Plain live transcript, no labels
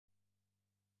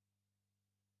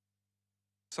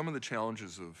Some of the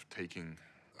challenges of taking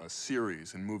a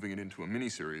series and moving it into a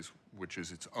miniseries, which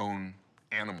is its own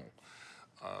animal,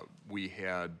 we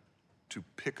had to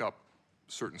pick up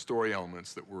certain story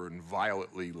elements that were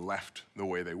inviolately left the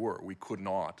way they were. We could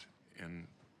not, in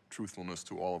truthfulness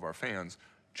to all of our fans,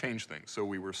 change things. So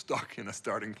we were stuck in a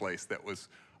starting place that was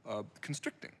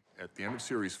constricting. At the end of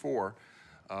Series 4,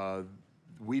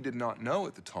 we did not know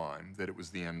at the time that it was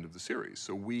the end of the series.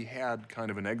 So we had kind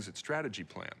of an exit strategy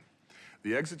plan.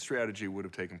 The exit strategy would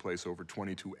have taken place over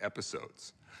 22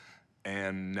 episodes.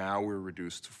 And now we're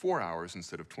reduced to 4 hours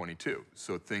instead of 22.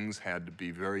 So things had to be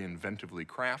very inventively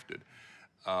crafted.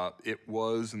 It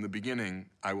was, in the beginning,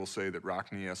 I will say that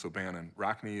Rockne S. O'Bannon,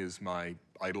 Rockne is my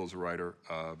idol as a writer.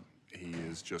 He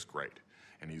is just great,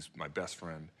 and he's my best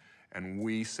friend. And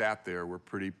we sat there, we're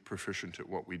pretty proficient at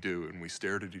what we do, and we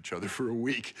stared at each other for a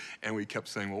week, and we kept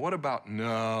saying, well, what about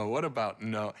no? What about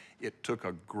no? It took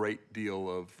a great deal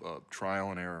of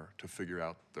trial and error to figure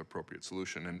out the appropriate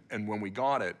solution. And when we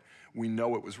got it, we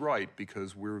know it was right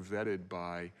because we're vetted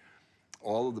by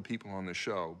all of the people on the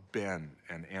show, Ben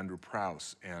and Andrew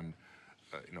Prouse and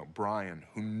Brian,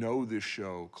 who know this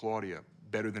show, Claudia,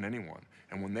 better than anyone.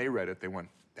 And when they read it, they went,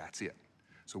 that's it.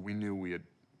 So we knew we had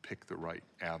picked the right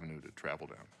avenue to travel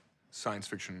down. Science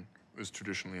fiction is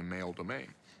traditionally a male domain.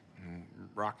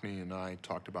 Rockne and I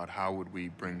talked about how would we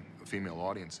bring a female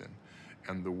audience in.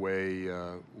 And the way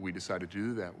we decided to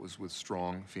do that was with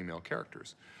strong female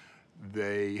characters.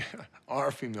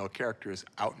 Our female characters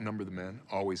outnumber the men,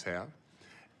 always have.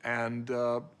 And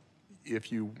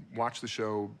if you watch the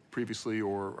show previously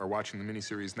or are watching the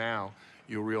miniseries now,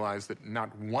 you'll realize that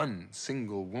not one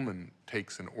single woman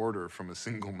takes an order from a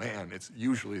single man. It's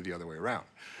usually the other way around.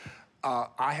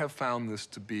 I have found this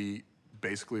to be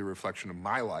basically a reflection of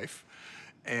my life,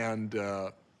 and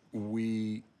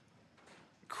we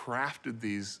crafted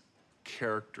these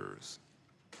characters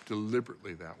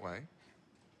deliberately that way.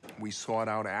 We sought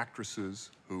out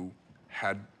actresses who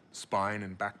had spine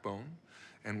and backbone,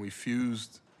 and we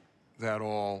fused that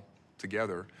all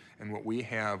together. And what we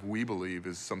have, we believe,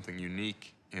 is something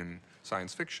unique in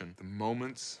science fiction. The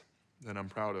moments that I'm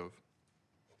proud of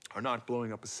are not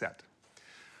blowing up a set.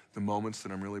 The moments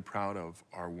that I'm really proud of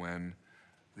are when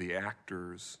the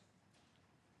actors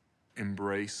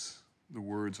embrace the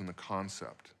words and the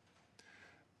concept,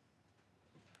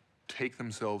 take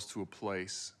themselves to a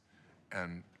place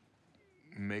and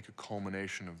make a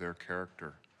culmination of their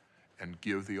character and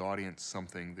give the audience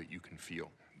something that you can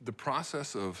feel. The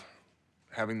process of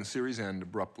having the series end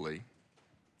abruptly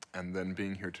and then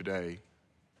being here today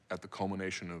at the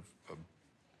culmination of an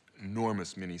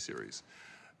enormous miniseries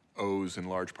owes in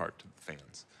large part to the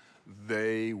fans.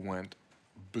 They went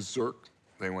berserk,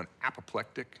 they went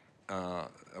apoplectic,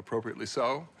 appropriately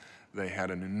so. They had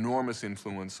an enormous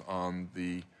influence on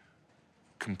the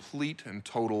complete and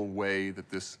total way that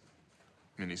this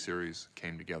miniseries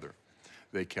came together.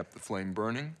 They kept the flame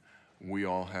burning. We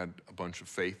all had a bunch of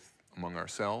faith among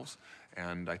ourselves,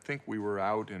 and I think we were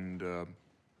out in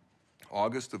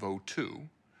August of '02,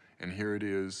 and here it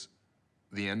is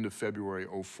the end of February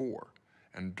 '04.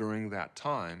 And during that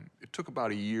time, it took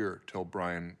about a year till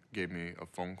Brian gave me a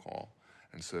phone call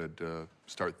and said,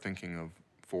 start thinking of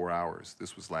 4 hours.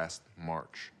 This was last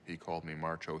March. He called me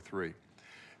March '03.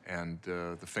 And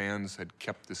the fans had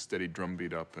kept this steady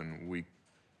drumbeat up, and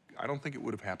I don't think it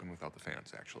would have happened without the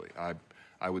fans, actually.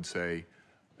 I would say,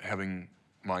 having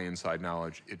my inside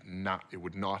knowledge, it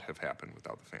would not have happened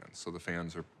without the fans. So the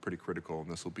fans are pretty critical, and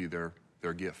this will be their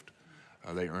gift.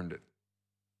 They earned it.